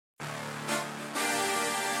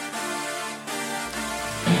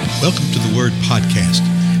Welcome to the Word Podcast.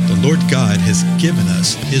 The Lord God has given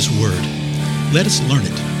us His Word. Let us learn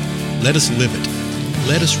it. Let us live it.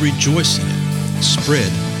 Let us rejoice in it.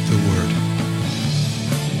 Spread the Word.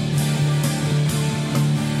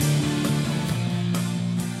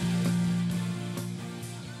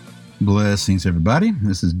 Blessings, everybody.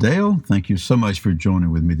 This is Dale. Thank you so much for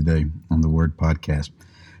joining with me today on the Word Podcast.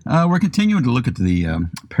 We're continuing to look at the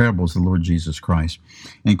parables of the Lord Jesus Christ.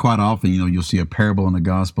 And quite often, you'll see a parable in the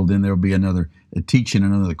gospel, then there'll be another teaching,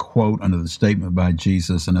 another quote, another statement by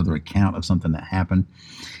Jesus, another account of something that happened.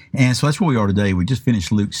 And so that's where we are today. We just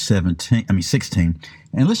finished Luke 16.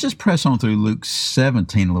 And let's just press on through Luke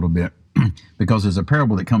 17 a little bit, because there's a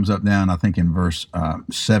parable that comes up down, I think, in verse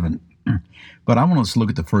 7. But I want us to look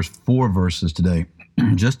at the first 4 verses today,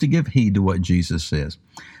 just to give heed to what Jesus says.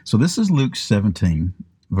 So this is Luke 17,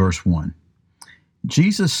 verse 1.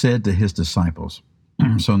 Jesus said to his disciples,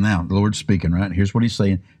 so now the Lord's speaking, right? Here's what he's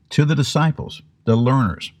saying to the disciples, the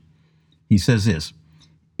learners. He says this: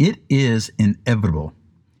 it is inevitable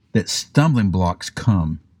that stumbling blocks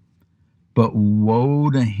come, but woe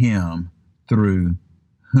to him through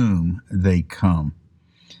whom they come.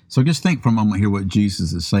 So just think for a moment here what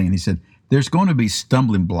Jesus is saying. He said, there's going to be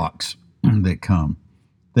stumbling blocks that come.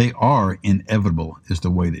 They are inevitable, is the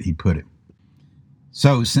way that he put it.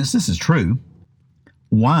 So since this is true,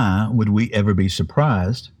 why would we ever be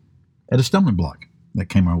surprised at a stumbling block that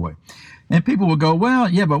came our way? And people will go, well,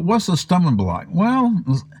 yeah, but what's a stumbling block? Well,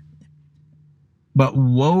 but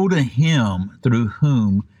woe to him through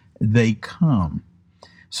whom they come.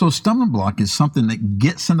 So a stumbling block is something that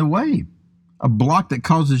gets in the way, a block that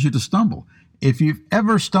causes you to stumble. If you've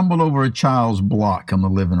ever stumbled over a child's block on the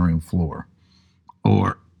living room floor,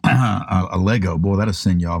 or a Lego, boy, that'll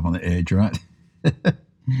send you off on the edge, right?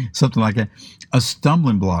 Something like that. A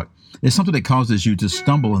stumbling block is something that causes you to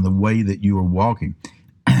stumble in the way that you are walking.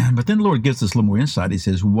 But then the Lord gives us a little more insight. He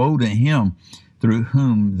says, woe to him through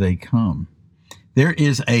whom they come. There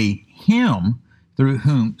is a him through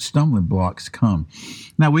whom stumbling blocks come.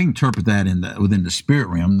 Now, we interpret that within the spirit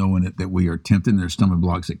realm, knowing that we are tempted, and there's stumbling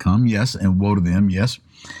blocks that come, yes, and woe to them, yes.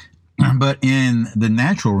 But in the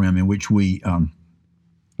natural realm in which we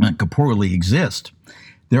corporeally exist,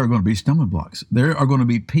 there are going to be stumbling blocks. There are going to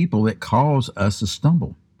be people that cause us to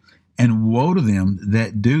stumble, and woe to them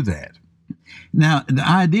that do that. Now, the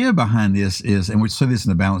idea behind this is, and we'll say this in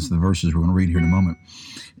the balance of the verses we're going to read here in a moment,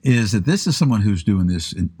 is that this is someone who's doing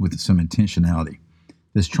this with some intentionality,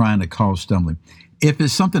 that's trying to cause stumbling. If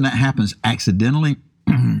it's something that happens accidentally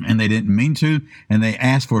and they didn't mean to, and they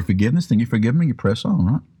ask for forgiveness, then you forgive them and you press on,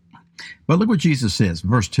 right? But look what Jesus says,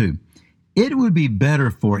 verse 2. It would be better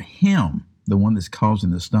for him, the one that's causing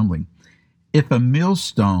the stumbling, if a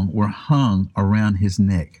millstone were hung around his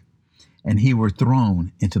neck and he were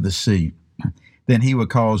thrown into the sea, then he would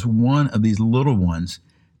cause one of these little ones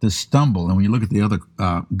to stumble. And when you look at the other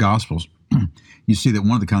Gospels, you see that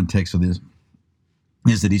one of the contexts of this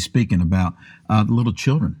is that he's speaking about the little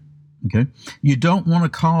children. Okay, you don't want to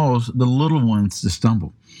cause the little ones to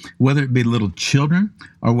stumble, whether it be little children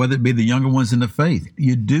or whether it be the younger ones in the faith.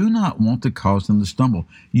 You do not want to cause them to stumble.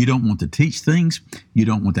 You don't want to teach things. You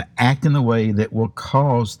don't want to act in a way that will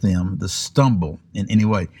cause them to stumble in any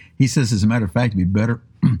way. He says, as a matter of fact, it'd be better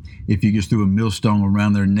if you just threw a millstone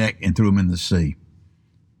around their neck and threw them in the sea.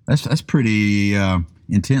 That's pretty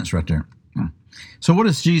intense right there. So what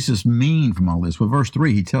does Jesus mean from all this? Well, verse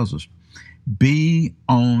 3, he tells us, be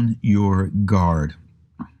on your guard.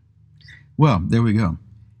 Well, there we go.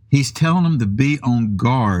 He's telling them to be on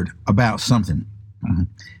guard about something.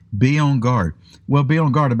 Be on guard. Well, be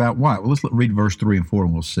on guard about what? Well, let's read verse 3 and 4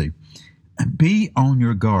 and we'll see. Be on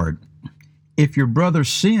your guard. If your brother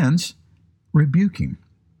sins, rebuke him.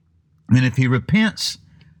 And if he repents,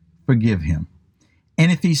 forgive him.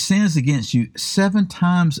 And if he sins against you 7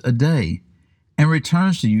 times a day and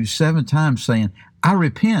returns to you 7 times saying, I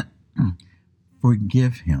repent,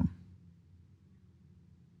 forgive him.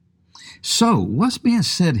 So what's being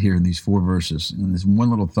said here in these 4 verses, and this one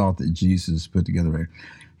little thought that Jesus put together right here?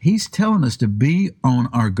 He's telling us to be on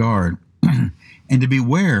our guard and to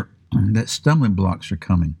beware that stumbling blocks are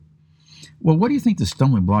coming. Well, what do you think the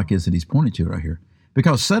stumbling block is that he's pointing to right here?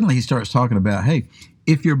 Because suddenly he starts talking about, hey,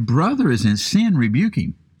 if your brother is in sin, rebuke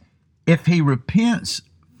him. If he repents,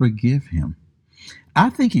 forgive him. I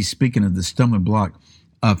think he's speaking of the stumbling block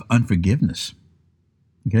of unforgiveness.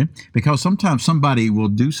 Okay? Because sometimes somebody will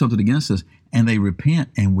do something against us and they repent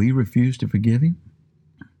and we refuse to forgive him.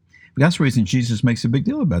 That's the reason Jesus makes a big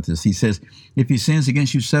deal about this. He says, if he sins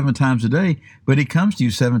against you 7 times a day, but he comes to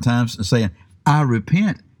you 7 times saying, I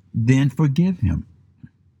repent, then forgive him.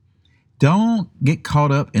 Don't get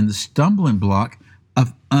caught up in the stumbling block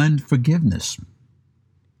of unforgiveness.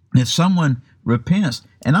 If someone repents,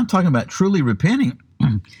 and I'm talking about truly repenting,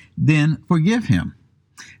 then forgive him.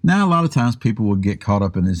 Now, a lot of times people will get caught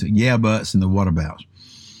up in this yeah buts and the what abouts.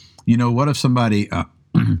 What if somebody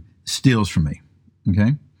steals from me,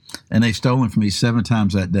 okay? And they've stolen from me 7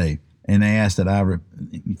 times that day, and they ask that I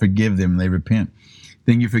forgive them and they repent.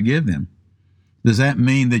 Then you forgive them. Does that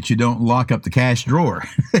mean that you don't lock up the cash drawer?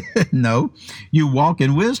 No, you walk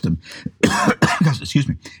in wisdom.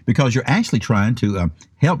 Because you're actually trying to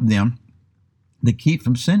help them to keep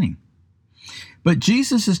from sinning. But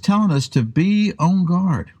Jesus is telling us to be on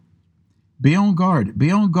guard. Be on guard. Be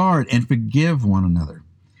on guard and forgive one another.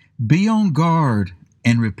 Be on guard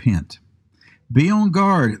and repent. Be on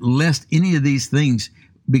guard lest any of these things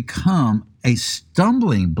become a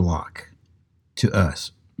stumbling block to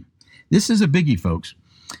us. This is a biggie, folks,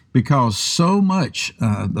 because so much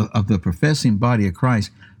of the professing body of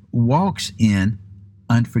Christ walks in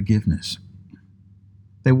unforgiveness.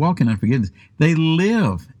 They walk in unforgiveness. They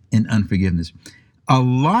live in unforgiveness. A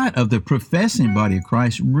lot of the professing body of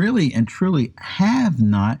Christ really and truly have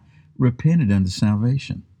not repented unto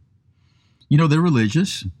salvation. They're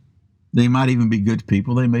religious. They might even be good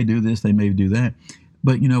people. They may do this, they may do that.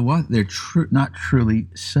 But you know what? They're not truly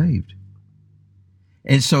saved.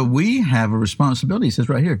 And so we have a responsibility. It says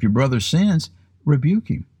right here, if your brother sins, rebuke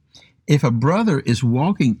him. If a brother is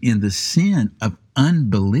walking in the sin of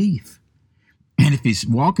unbelief, and if he's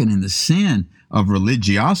walking in the sin of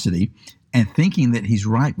religiosity and thinking that he's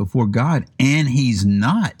right before God and he's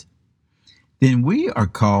not, then we are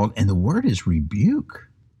called, and the word is rebuke.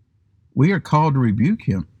 We are called to rebuke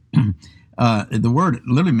him. The word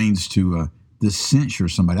literally means to censure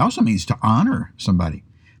somebody. It also means to honor somebody.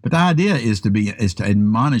 But the idea is to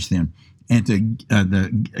admonish them and to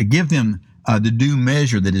give them the due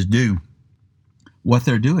measure that is due what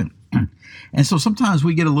they're doing. And so sometimes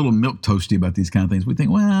we get a little milquetoasty about these kind of things. We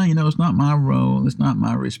think, well, it's not my role. It's not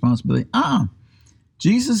my responsibility.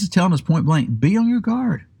 Jesus is telling us point blank, be on your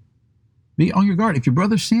guard. Be on your guard. If your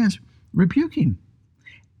brother sins, rebuke him.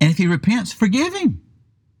 And if he repents, forgive him.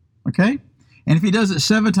 Okay? And if he does it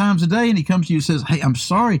 7 times a day and he comes to you and says, hey, I'm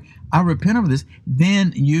sorry, I repent over this,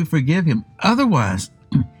 then you forgive him. Otherwise,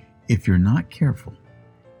 if you're not careful,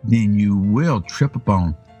 then you will trip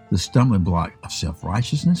upon the stumbling block of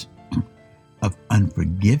self-righteousness, of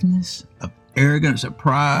unforgiveness, of arrogance, of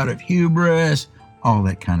pride, of hubris, all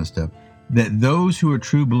that kind of stuff, that those who are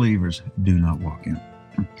true believers do not walk in.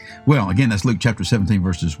 Well, again, that's Luke chapter 17,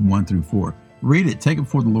 verses 1 through 4. Read it, take it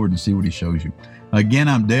before the Lord and see what he shows you. Again,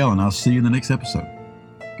 I'm Dale, and I'll see you in the next episode.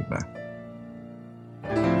 Goodbye.